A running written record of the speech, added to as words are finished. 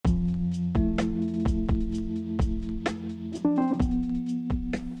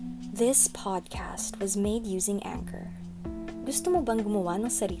This podcast was made using Anchor. Gusto mo bang gumawa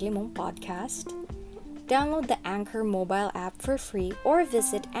ng sarili mong podcast? Download the Anchor mobile app for free or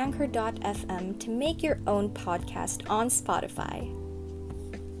visit anchor.fm to make your own podcast on Spotify.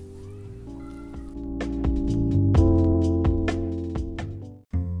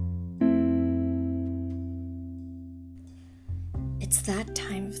 It's that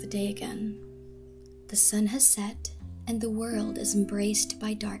time of the day again. The sun has set and the world is embraced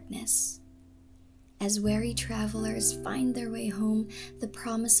by darkness. As weary travelers find their way home, the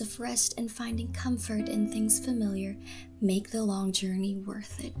promise of rest and finding comfort in things familiar make the long journey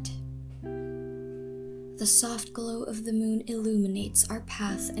worth it. The soft glow of the moon illuminates our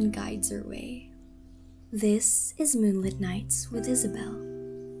path and guides our way. This is Moonlit Nights with Isabel,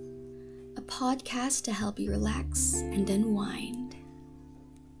 a podcast to help you relax and unwind.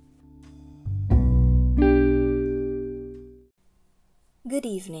 Good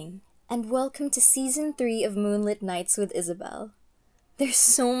evening, and welcome to Season 3 of Moonlit Nights with Isabel. There's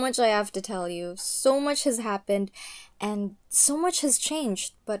so much I have to tell you, so much has happened, and so much has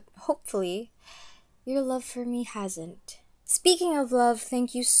changed, but hopefully, your love for me hasn't. Speaking of love,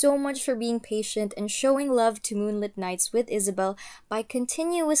 thank you so much for being patient and showing love to Moonlit Nights with Isabel by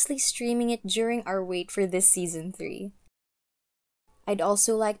continuously streaming it during our wait for this Season 3. I'd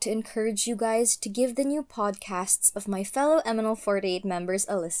also like to encourage you guys to give the new podcasts of my fellow MNL48 members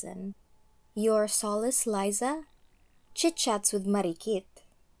a listen. Your Solace Liza, Chit Chats with Marikit,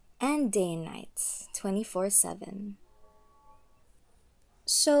 and Day and Nights 24/7.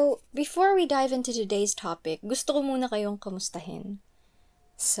 So, before we dive into today's topic, gusto ko muna kayong kamustahin.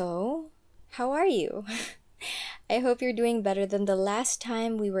 So, how are you? I hope you're doing better than the last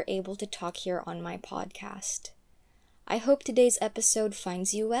time we were able to talk here on my podcast. I hope today's episode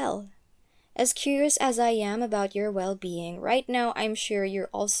finds you well. As curious as I am about your well-being, right now I'm sure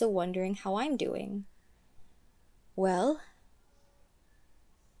you're also wondering how I'm doing. Well,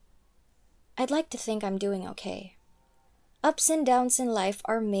 I'd like to think I'm doing okay. Ups and downs in life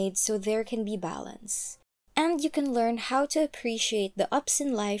are made so there can be balance. And you can learn how to appreciate the ups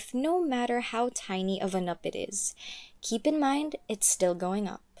in life no matter how tiny of an up it is. Keep in mind, it's still going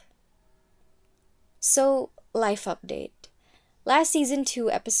up. So, life update. Last season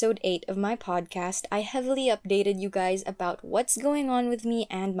 2, episode 8 of my podcast, I heavily updated you guys about what's going on with me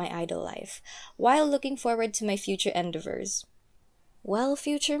and my idol life, while looking forward to my future endeavors. Well,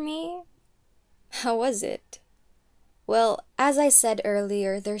 future me, how was it? Well, as I said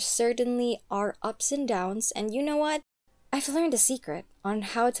earlier, there certainly are ups and downs, and you know what? I've learned a secret on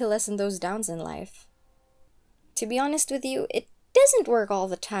how to lessen those downs in life. To be honest with you, it doesn't work all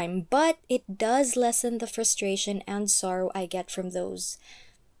the time, but it does lessen the frustration and sorrow I get from those,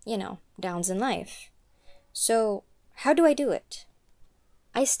 downs in life. So, how do I do it?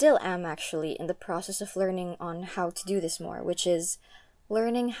 I still am actually in the process of learning on how to do this more, which is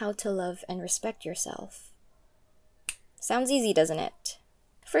learning how to love and respect yourself. Sounds easy, doesn't it?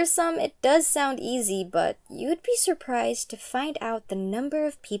 For some, it does sound easy, but you'd be surprised to find out the number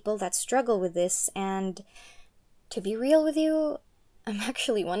of people that struggle with this, and to be real with you, I'm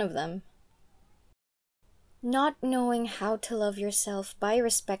actually one of them. Not knowing how to love yourself by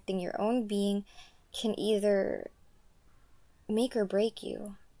respecting your own being can either make or break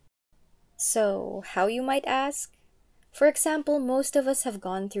you. So, how, you might ask? For example, most of us have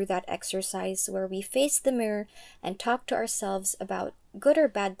gone through that exercise where we face the mirror and talk to ourselves about good or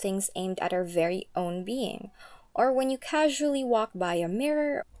bad things aimed at our very own being. Or when you casually walk by a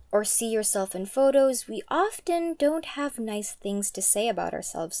mirror or see yourself in photos, we often don't have nice things to say about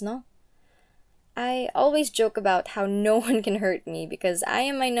ourselves, no? I always joke about how no one can hurt me because I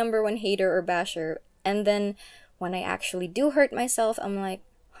am my number one hater or basher, and then when I actually do hurt myself, I'm like,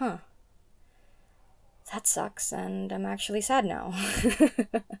 that sucks, and I'm actually sad now.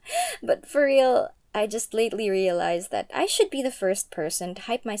 But for real, I just lately realized that I should be the first person to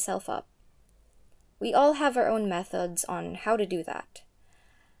hype myself up. We all have our own methods on how to do that.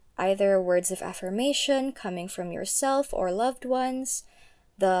 Either words of affirmation coming from yourself or loved ones,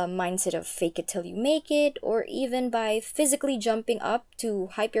 the mindset of fake it till you make it, or even by physically jumping up to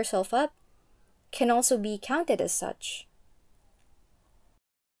hype yourself up, can also be counted as such.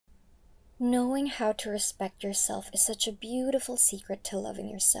 Knowing how to respect yourself is such a beautiful secret to loving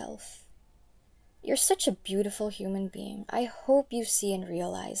yourself. You're such a beautiful human being. I hope you see and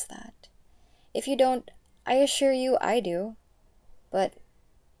realize that. If you don't, I assure you I do. But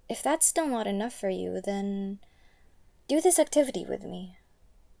if that's still not enough for you, then do this activity with me.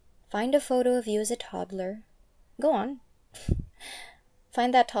 Find a photo of you as a toddler. Go on.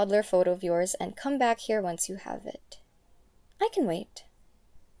 Find that toddler photo of yours and come back here once you have it. I can wait.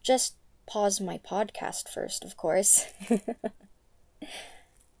 Just pause my podcast first, of course.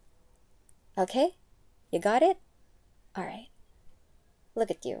 Okay? You got it? Alright. Look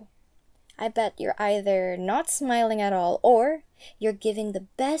at you. I bet you're either not smiling at all or you're giving the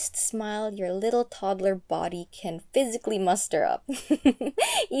best smile your little toddler body can physically muster up.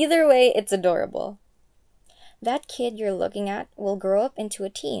 Either way, it's adorable. That kid you're looking at will grow up into a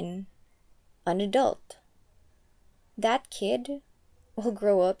teen, an adult. That kid will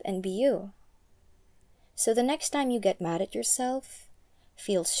grow up and be you. So the next time you get mad at yourself,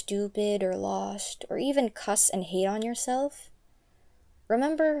 feel stupid or lost, or even cuss and hate on yourself,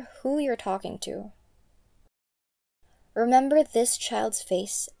 remember who you're talking to. Remember this child's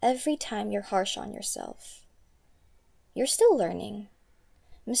face every time you're harsh on yourself. You're still learning.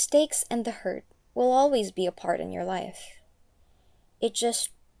 Mistakes and the hurt will always be a part in your life. It just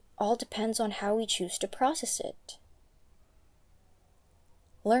all depends on how we choose to process it.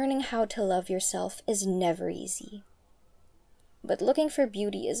 Learning how to love yourself is never easy. But looking for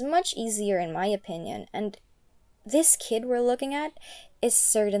beauty is much easier in my opinion, and this kid we're looking at is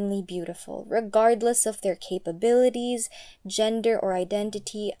certainly beautiful, regardless of their capabilities, gender, or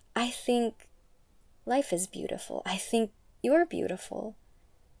identity. I think life is beautiful. I think you're beautiful.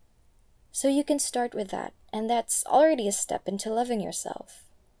 So you can start with that, and that's already a step into loving yourself.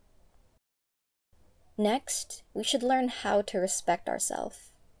 Next, we should learn how to respect ourselves.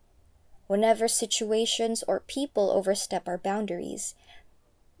 Whenever situations or people overstep our boundaries,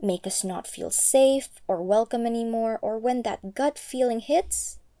 make us not feel safe or welcome anymore, or when that gut feeling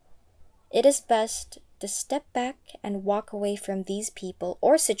hits, it is best to step back and walk away from these people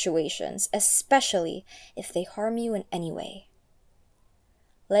or situations, especially if they harm you in any way.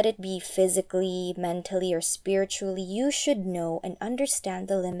 Let it be physically, mentally, or spiritually, you should know and understand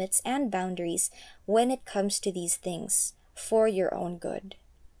the limits and boundaries when it comes to these things for your own good.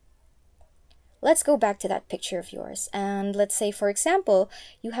 Let's go back to that picture of yours, and let's say, for example,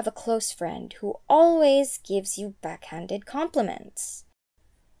 you have a close friend who always gives you backhanded compliments.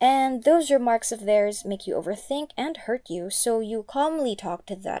 And those remarks of theirs make you overthink and hurt you, so you calmly talk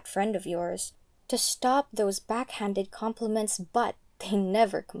to that friend of yours to stop those backhanded compliments, but they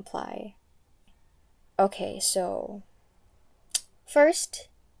never comply. Okay, so first,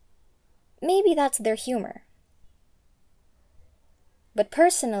 maybe that's their humor. But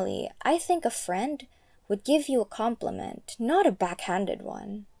personally, I think a friend would give you a compliment, not a backhanded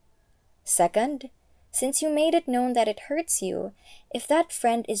one. Second, since you made it known that it hurts you, if that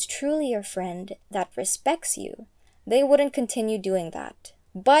friend is truly your friend that respects you, they wouldn't continue doing that.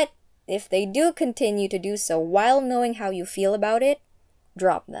 But if they do continue to do so while knowing how you feel about it,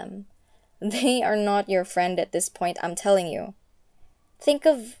 drop them. They are not your friend at this point, I'm telling you. Think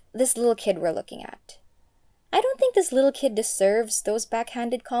of this little kid we're looking at. I don't think this little kid deserves those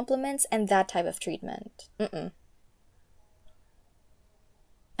backhanded compliments and that type of treatment.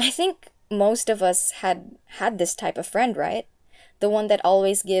 I think most of us had this type of friend, right? The one that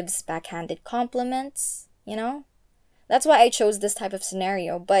always gives backhanded compliments, you know? That's why I chose this type of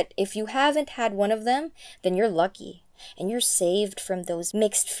scenario, but if you haven't had one of them, then you're lucky. And you're saved from those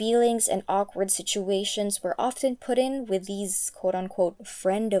mixed feelings and awkward situations we're often put in with these quote-unquote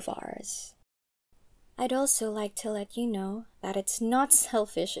friend of ours. I'd also like to let you know that it's not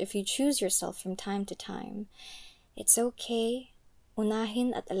selfish if you choose yourself from time to time. It's okay.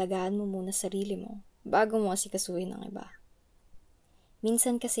 Unahin at alagaan mo muna sarili mo bago mo asikasuhin ng iba.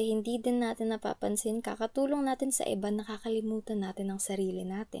 Minsan kasi hindi din natin napapansin kakatulong natin sa iba, nakakalimutan natin ang sarili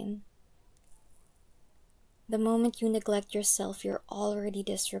natin. The moment you neglect yourself, you're already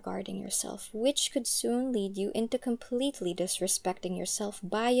disregarding yourself, which could soon lead you into completely disrespecting yourself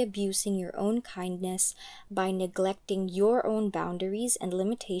by abusing your own kindness, by neglecting your own boundaries and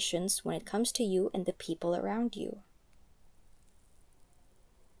limitations when it comes to you and the people around you.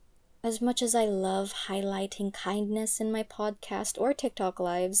 As much as I love highlighting kindness in my podcast or TikTok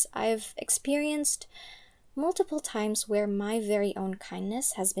lives, I've experienced multiple times where my very own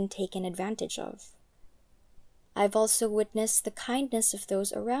kindness has been taken advantage of. I've also witnessed the kindness of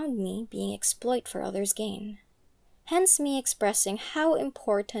those around me being exploited for others' gain. Hence me expressing how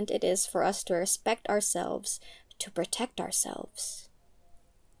important it is for us to respect ourselves, to protect ourselves.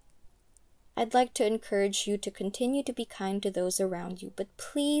 I'd like to encourage you to continue to be kind to those around you, but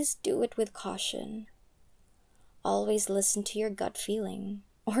please do it with caution. Always listen to your gut feeling,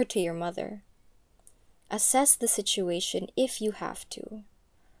 or to your mother. Assess the situation if you have to.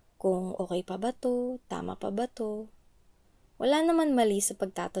 Kung okay pa ba to, tama pa ba to. Wala naman mali sa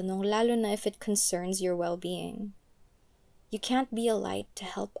pagtatanong, lalo na if it concerns your well-being. You can't be a light to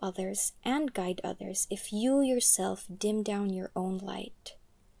help others and guide others if you yourself dim down your own light.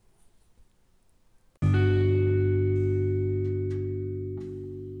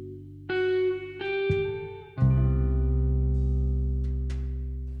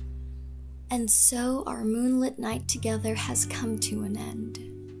 And so our moonlit night together has come to an end.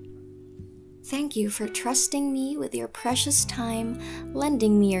 Thank you for trusting me with your precious time,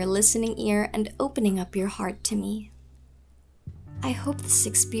 lending me your listening ear, and opening up your heart to me. I hope this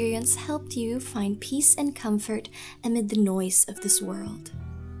experience helped you find peace and comfort amid the noise of this world.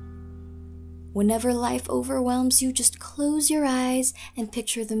 Whenever life overwhelms you, just close your eyes and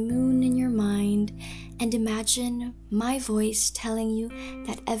picture the moon in your mind and imagine my voice telling you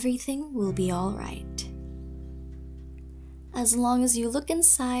that everything will be all right. As long as you look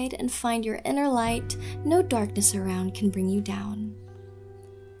inside and find your inner light, no darkness around can bring you down.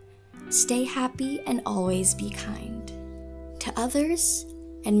 Stay happy and always be kind to others,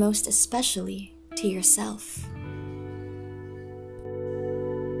 and most especially to yourself.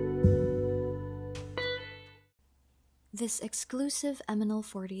 This exclusive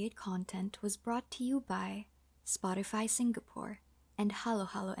MNL48 content was brought to you by Spotify Singapore and Halo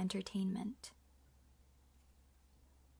Halo Entertainment.